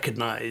 that's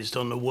recognized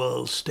on the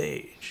world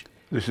stage.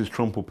 This is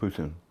Trump or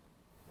Putin?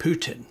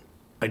 Putin.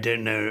 I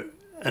don't know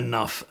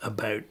enough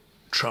about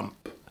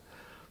Trump.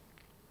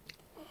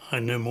 I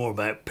know more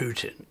about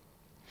Putin.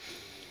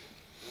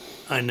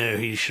 I know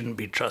he shouldn't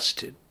be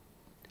trusted.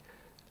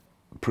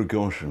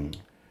 Prigozhin.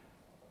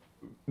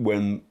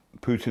 When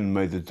Putin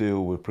made the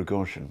deal with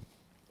Prigozhin,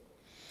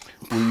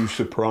 were you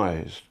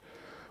surprised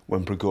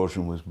when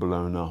Prigozhin was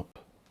blown up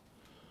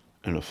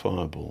in a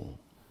fireball?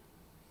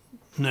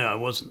 No, I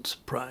wasn't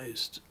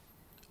surprised.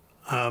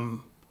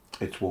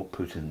 It's what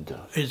Putin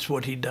does. It's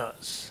what he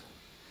does.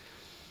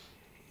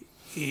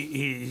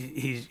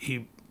 His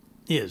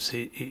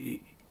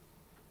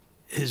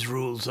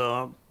rules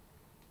are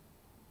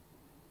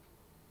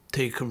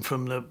taken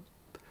from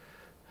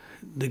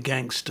the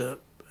gangster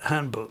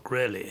handbook,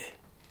 really.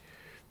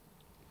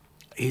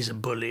 He's a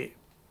bully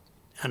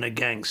and a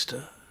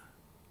gangster.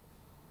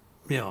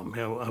 Yeah,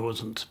 I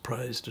wasn't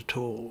surprised at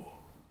all.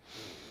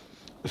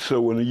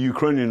 So when a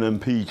Ukrainian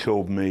MP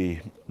told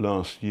me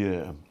last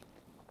year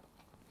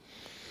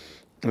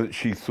that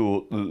she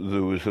thought that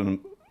there was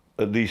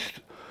at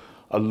least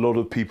a lot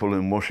of people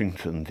in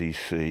Washington,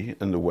 D.C.,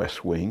 in the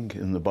West Wing,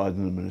 in the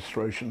Biden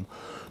administration,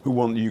 who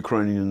want the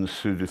Ukrainians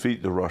to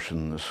defeat the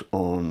Russians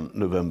on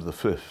November the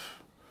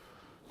 5th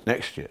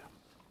next year,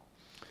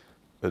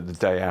 the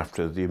day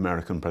after the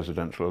American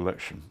presidential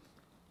election,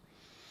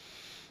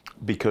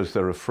 because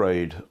they're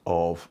afraid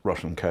of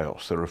Russian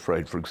chaos. They're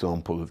afraid, for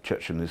example, of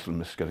Chechen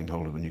Islamists getting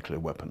hold of a nuclear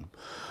weapon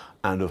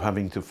and of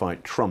having to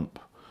fight Trump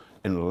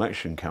in an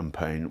election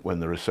campaign when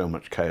there is so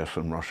much chaos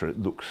in Russia.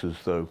 It looks as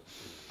though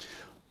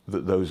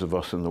that those of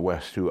us in the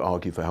West who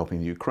argue for helping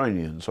the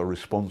Ukrainians are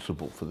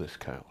responsible for this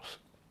chaos.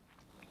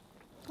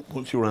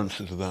 What's your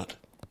answer to that?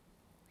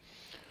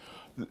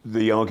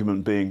 The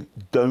argument being,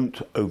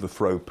 don't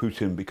overthrow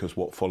Putin because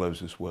what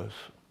follows is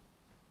worse.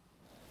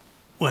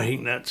 Well, I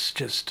think that's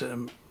just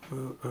a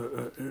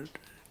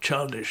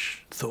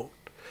childish thought.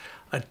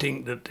 I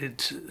think that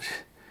it's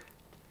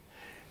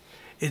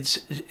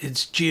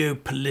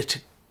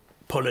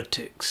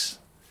geopolitics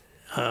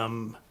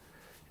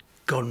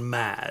gone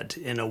mad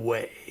in a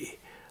way.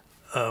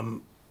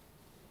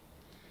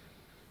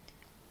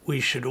 We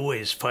should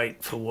always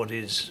fight for what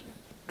is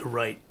the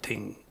right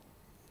thing.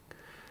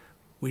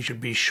 We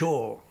should be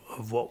sure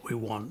of what we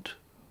want,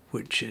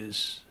 which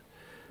is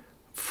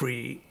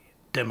free,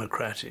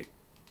 democratic,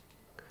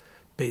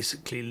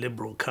 basically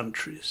liberal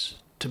countries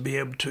to be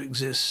able to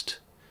exist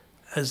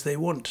as they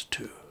want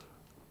to.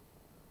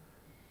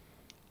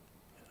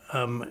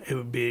 It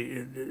would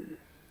be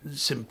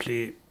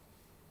simply,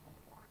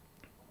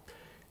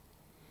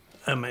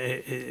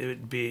 it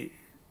would be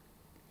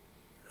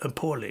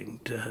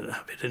appalling to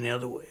have it any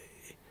other way.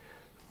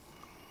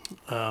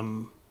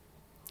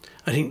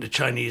 I think the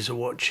Chinese are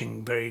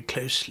watching very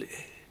closely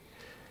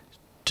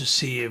to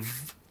see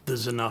if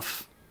there's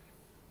enough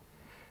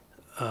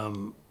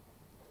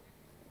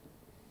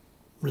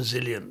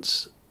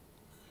resilience.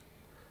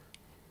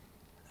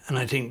 And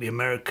I think the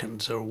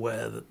Americans are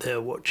aware that they're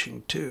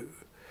watching too.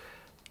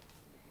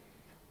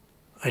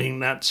 I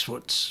think that's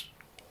what's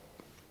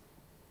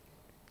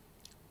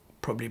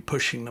probably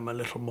pushing them a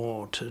little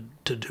more to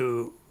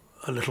do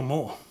a little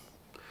more.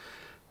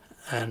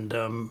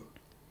 And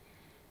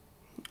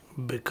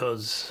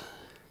because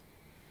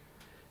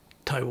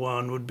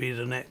Taiwan would be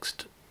the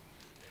next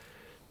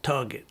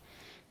target.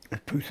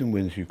 If Putin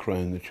wins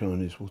Ukraine, the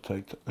Chinese will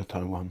take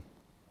Taiwan.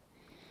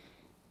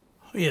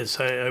 Yes,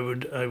 I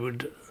would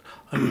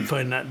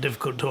find that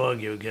difficult to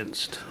argue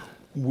against.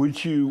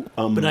 Would you?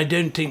 But I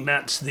don't think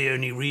that's the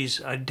only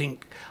reason. I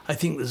think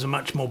there's a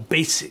much more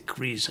basic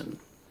reason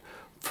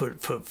for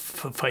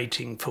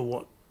fighting for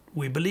what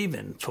we believe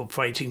in, for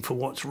fighting for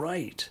what's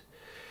right.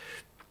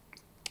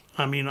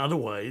 I mean,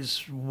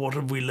 otherwise, what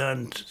have we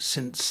learned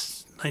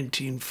since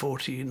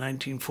 1940,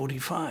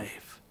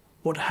 1945?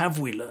 What have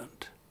we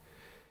learned?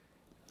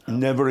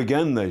 Never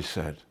again, they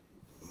said.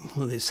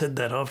 Well, they said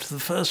that after the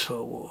First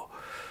World War.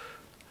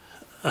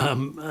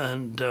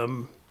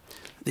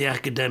 The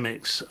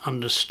academics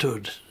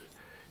understood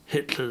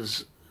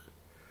Hitler's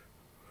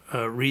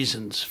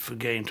reasons for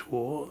going to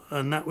war,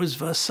 and that was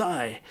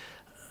Versailles,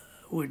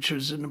 which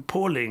was an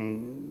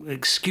appalling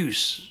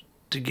excuse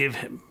to give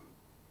him.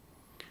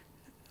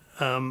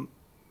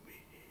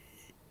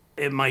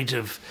 It might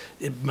have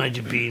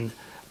been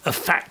a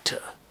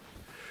factor,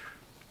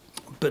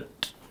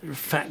 but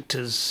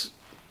factors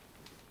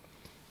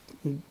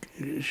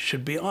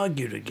should be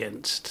argued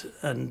against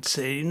and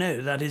say,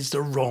 no, that is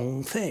the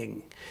wrong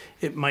thing.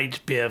 It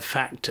might be a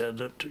factor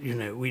that,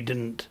 we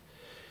didn't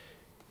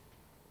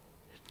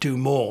do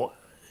more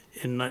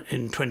in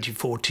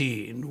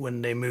 2014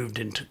 when they moved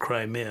into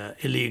Crimea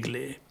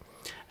illegally,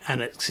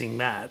 annexing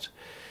that.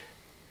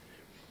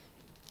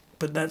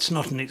 But that's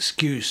not an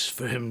excuse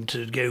for him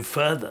to go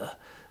further.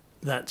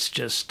 That's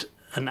just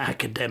an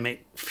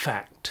academic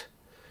fact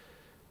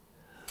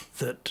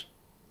that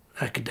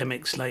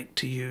academics like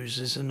to use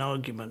as an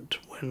argument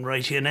when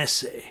writing an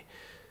essay.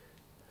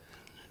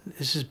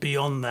 This is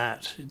beyond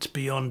that. It's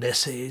beyond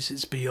essays.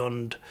 It's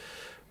beyond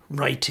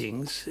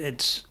writings.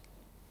 It's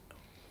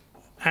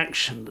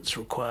action that's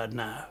required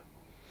now.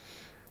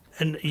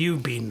 And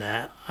you've been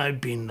there.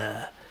 I've been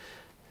there.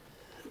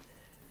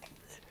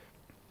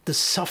 The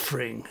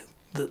suffering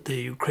that the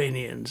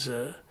Ukrainians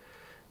are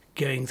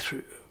going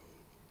through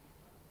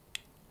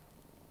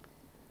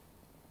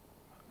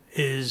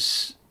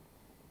is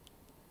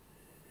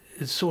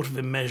sort of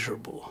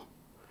immeasurable.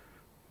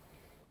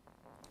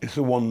 Is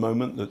there one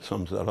moment that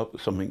sums that up,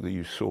 something that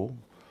you saw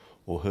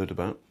or heard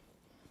about?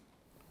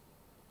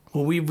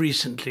 Well, we've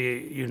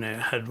recently,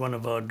 had one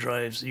of our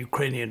drives, the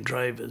Ukrainian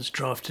drivers,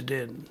 drafted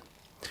in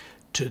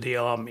to the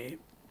army,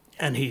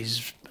 and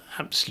he's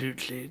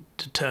absolutely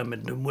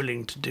determined and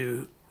willing to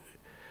do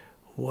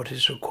what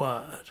is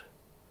required.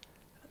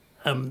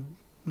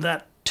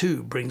 That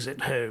too brings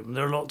it home.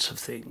 There are lots of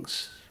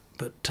things,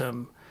 but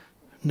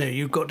no,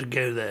 you've got to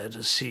go there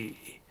to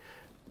see.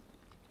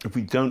 If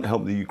we don't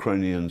help the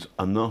Ukrainians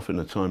enough in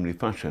a timely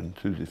fashion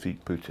to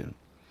defeat Putin,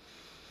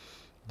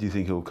 do you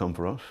think he'll come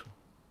for us?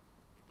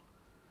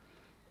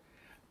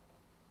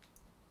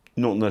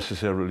 Not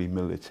necessarily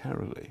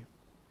militarily.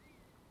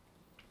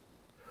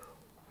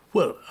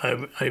 Well,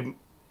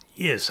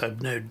 yes,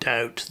 I've no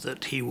doubt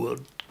that he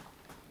would.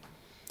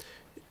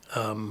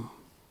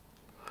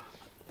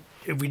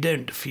 If we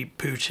don't defeat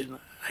Putin,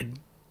 I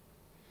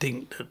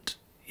think that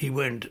he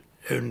won't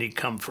only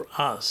come for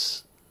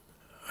us.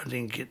 I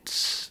think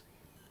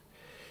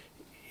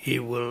he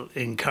will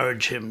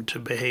encourage him to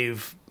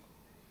behave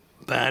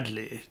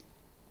badly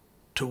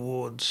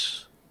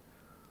towards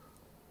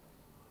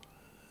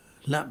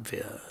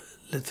Latvia,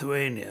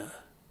 Lithuania,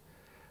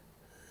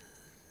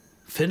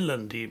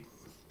 Finland even.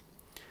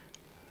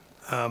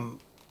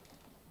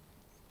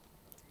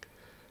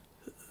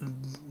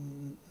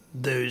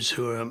 Those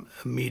who are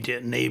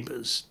immediate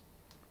neighbours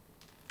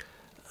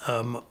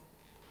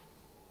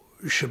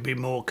should be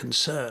more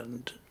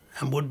concerned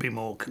and would be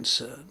more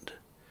concerned.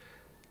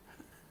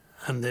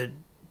 And the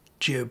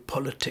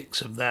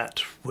geopolitics of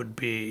that would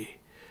be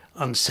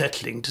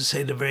unsettling, to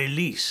say the very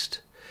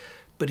least.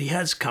 But he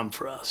has come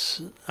for us.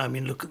 I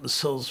mean, look at the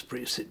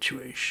Salisbury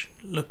situation.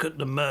 Look at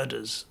the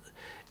murders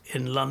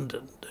in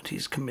London that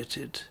he's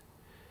committed.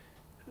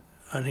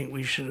 I think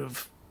we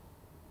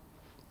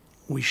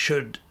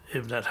should,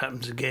 if that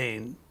happens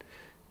again,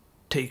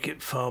 take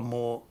it far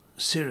more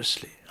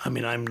seriously. I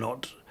mean, I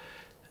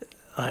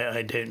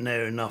don't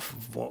know enough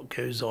of what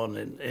goes on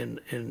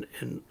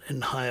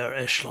in higher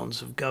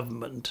echelons of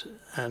government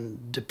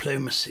and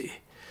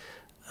diplomacy.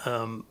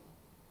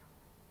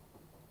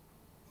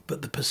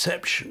 But the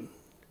perception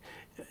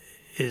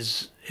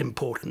is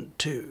important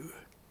too.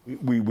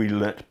 We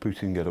let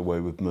Putin get away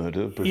with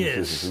murder,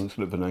 British citizens,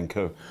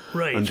 Litvinenko,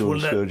 right. and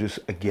George Sturgis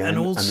again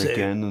and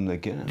again and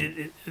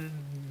again.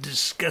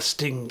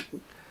 Disgusting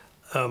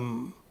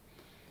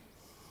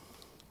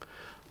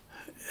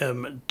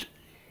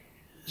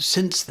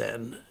since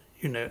then,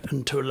 you know,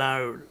 and to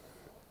allow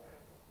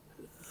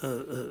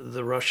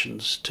the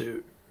Russians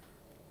to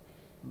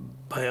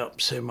buy up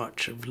so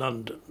much of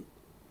London.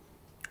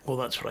 Well,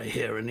 that's what I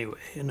hear anyway.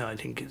 You know, I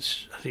think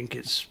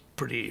it's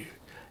pretty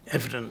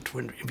evident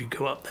if you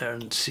go up there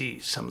and see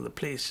some of the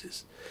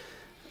places.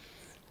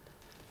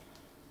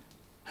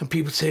 And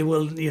people say,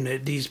 well, you know,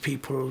 these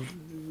people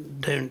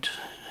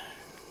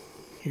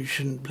you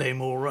shouldn't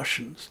blame all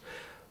Russians.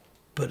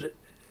 But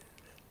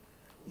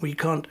we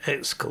can't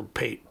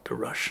exculpate the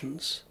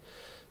Russians.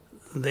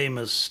 They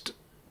must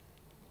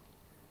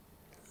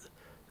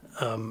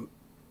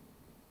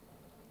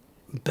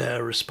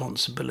bear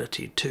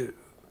responsibility too.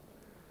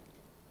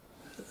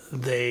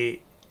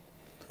 They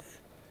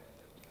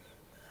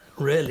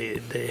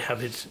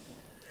have it,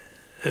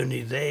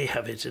 only they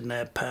have it in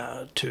their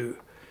power to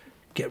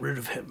get rid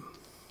of him.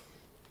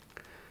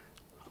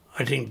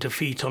 I think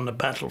defeat on the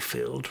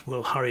battlefield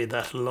will hurry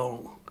that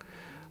along,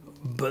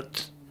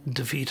 but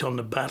defeat on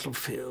the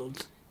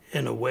battlefield,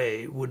 in a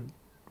way, would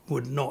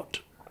not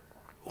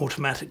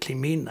automatically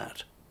mean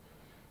that.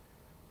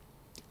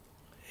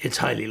 It's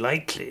highly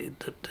likely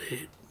that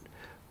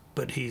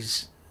but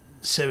he's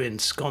so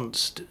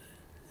ensconced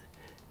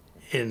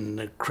in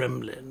the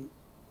Kremlin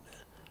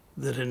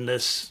that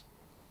unless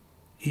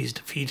he's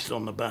defeated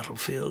on the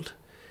battlefield,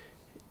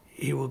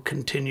 he will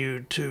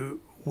continue to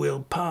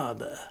wield power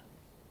there.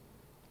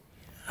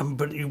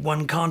 But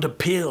one can't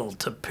appeal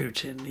to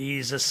Putin.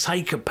 He's a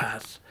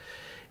psychopath.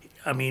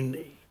 I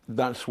mean,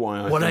 that's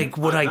why what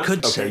I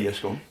could say yes,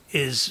 go on.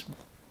 Is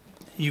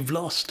you've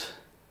lost.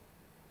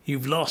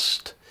 You've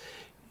lost.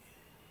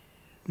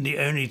 The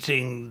only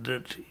thing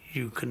that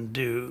you can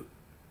do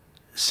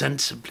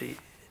sensibly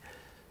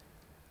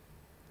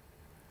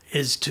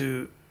is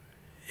to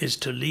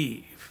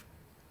leave.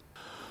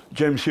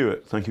 James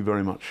Hewitt, thank you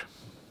very much.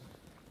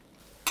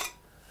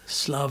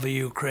 Slava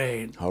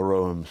Ukraine.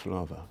 Heroam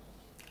Slava.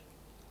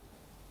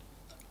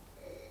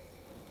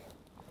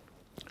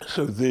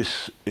 So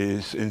this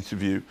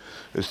interview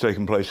has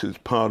taken place as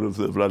part of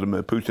the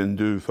Vladimir Putin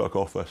Do Fuck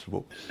Off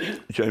Festival.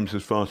 James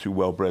is far too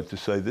well bred to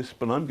say this,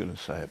 but I'm going to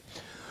say it.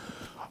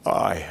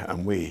 I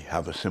and we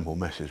have a simple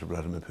message of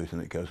Vladimir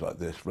Putin. It goes like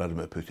this: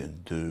 Vladimir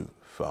Putin, do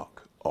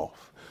fuck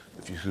off.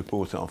 If you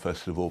support our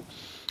festival,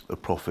 the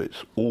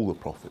profits, all the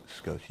profits,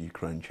 go to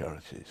Ukraine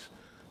charities.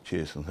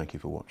 Cheers and thank you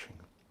for watching.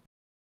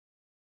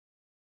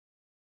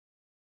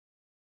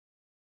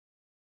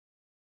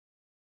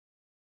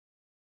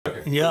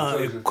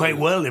 Yeah, quite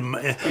well.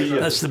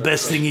 That's the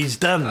best thing he's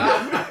done.